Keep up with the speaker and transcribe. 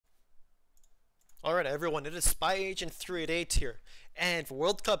Alright everyone, it is Spy Agent 388 here, and the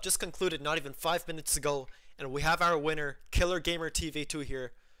World Cup just concluded not even 5 minutes ago, and we have our winner, KillerGamerTV2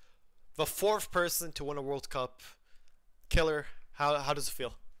 here, the fourth person to win a World Cup. Killer, how does it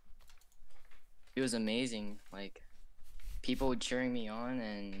feel? It was amazing. Like, people cheering me on,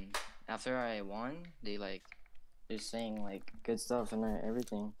 and after I won, they're saying like good stuff and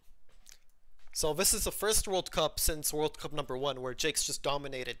everything. So this is the first World Cup since World Cup number 1 where Jake's just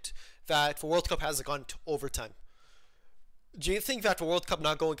dominated, that the World Cup hasn't gone to overtime. Do you think that the World Cup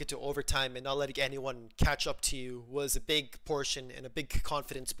not going into overtime and not letting anyone catch up to you was a big portion and a big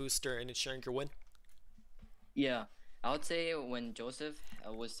confidence booster in ensuring your win? Yeah, I would say when Joseph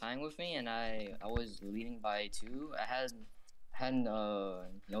was tying with me and I was leading by 2, I had no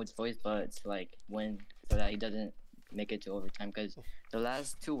choice but to like win so that he doesn't make it to overtime, because the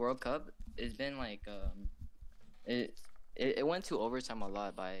last 2 World Cup it's been like it went to overtime a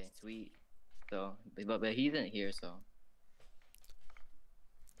lot by Sweet, so but he isn't here, so.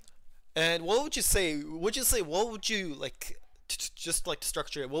 And what would you say? What would you like? Just like to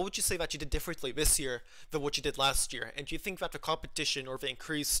structure it, what would you say that you did differently this year than what you did last year? And do you think that the competition or the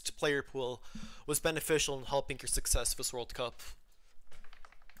increased player pool was beneficial in helping your success this World Cup?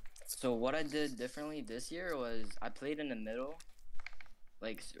 So what I did differently this year was I played in the middle,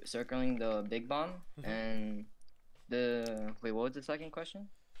 like circling the big bomb, and the wait, what was the second question?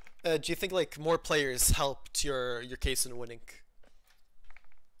 Do you think like more players helped your case in winning?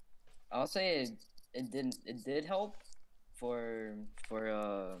 I'll say it did help for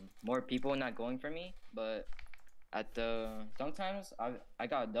more people not going for me, but at the sometimes I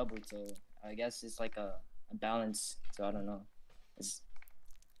got doubled, so I guess it's like a balance. So I don't know.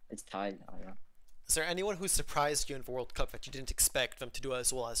 It's tied. I don't know. Is there anyone who surprised you in the World Cup that you didn't expect them to do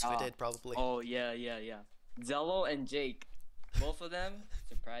as well as they did, probably? Oh yeah. Zello and Jake, both of them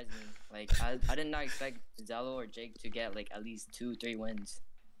surprised me. Like I did not expect Zello or Jake to get like at least 2-3 wins.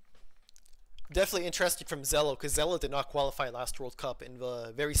 Definitely interesting from Zello, because Zello did not qualify last World Cup in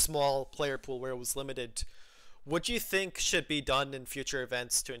the very small player pool where it was limited. What do you think should be done in future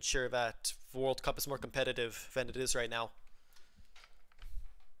events to ensure that the World Cup is more competitive than it is right now?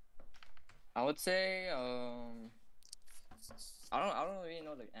 I would say I don't really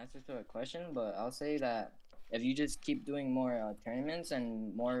know the answer to the question, but I'll say that if you just keep doing more tournaments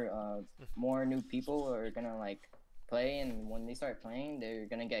and more new people are gonna like play, and when they start playing, they're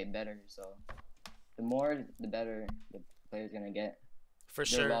gonna get better. So the more, the better the player's gonna get. For They're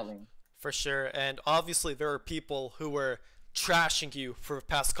sure. evolving. For sure. And obviously there are people who were trashing you for the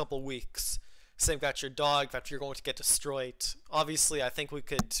past couple weeks, saying that your dog, that you're going to get destroyed. Obviously, I think we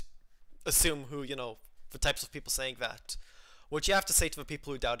could assume who, the types of people saying that. What you have to say to the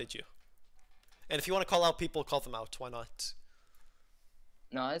people who doubted you? And if you want to call out people, call them out. Why not?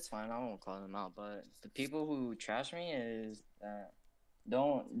 No, it's fine. I won't call them out. But the people who trash me is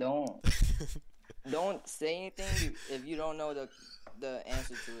don't don't say anything if you don't know the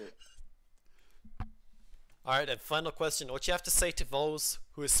answer to it. Alright, and final question. What you have to say to those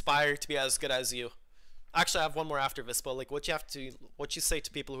who aspire to be as good as you? Actually, I have one more after this, but like, what you say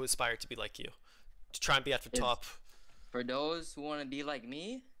to people who aspire to be like you, to try and be at the top? For those who want to be like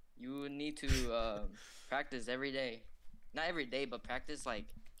me, you need to practice every day. Not every day, but practice. Like,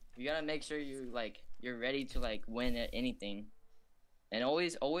 you gotta make sure you're ready to like win at anything, and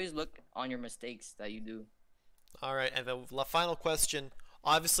always look on your mistakes that you do. All right, and the final question.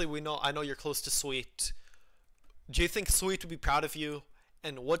 Obviously, I know you're close to Sweet. Do you think Sweet would be proud of you?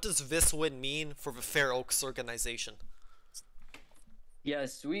 And what does this win mean for the Fair Oaks organization? Yeah,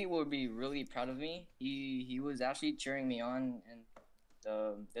 Sweet will be really proud of me. He was actually cheering me on in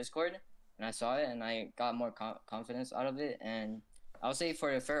the Discord, and I saw it, and I got more confidence out of it. And I'll say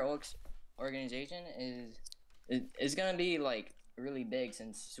for the Fair Oaks organization is gonna be like really big,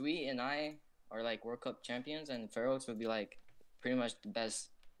 since Sweet and I are like World Cup champions, and Fair Oaks would be like pretty much the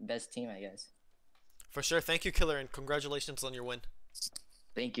best team, I guess. For sure. Thank you, Killer, and congratulations on your win.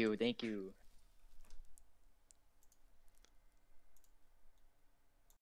 Thank you.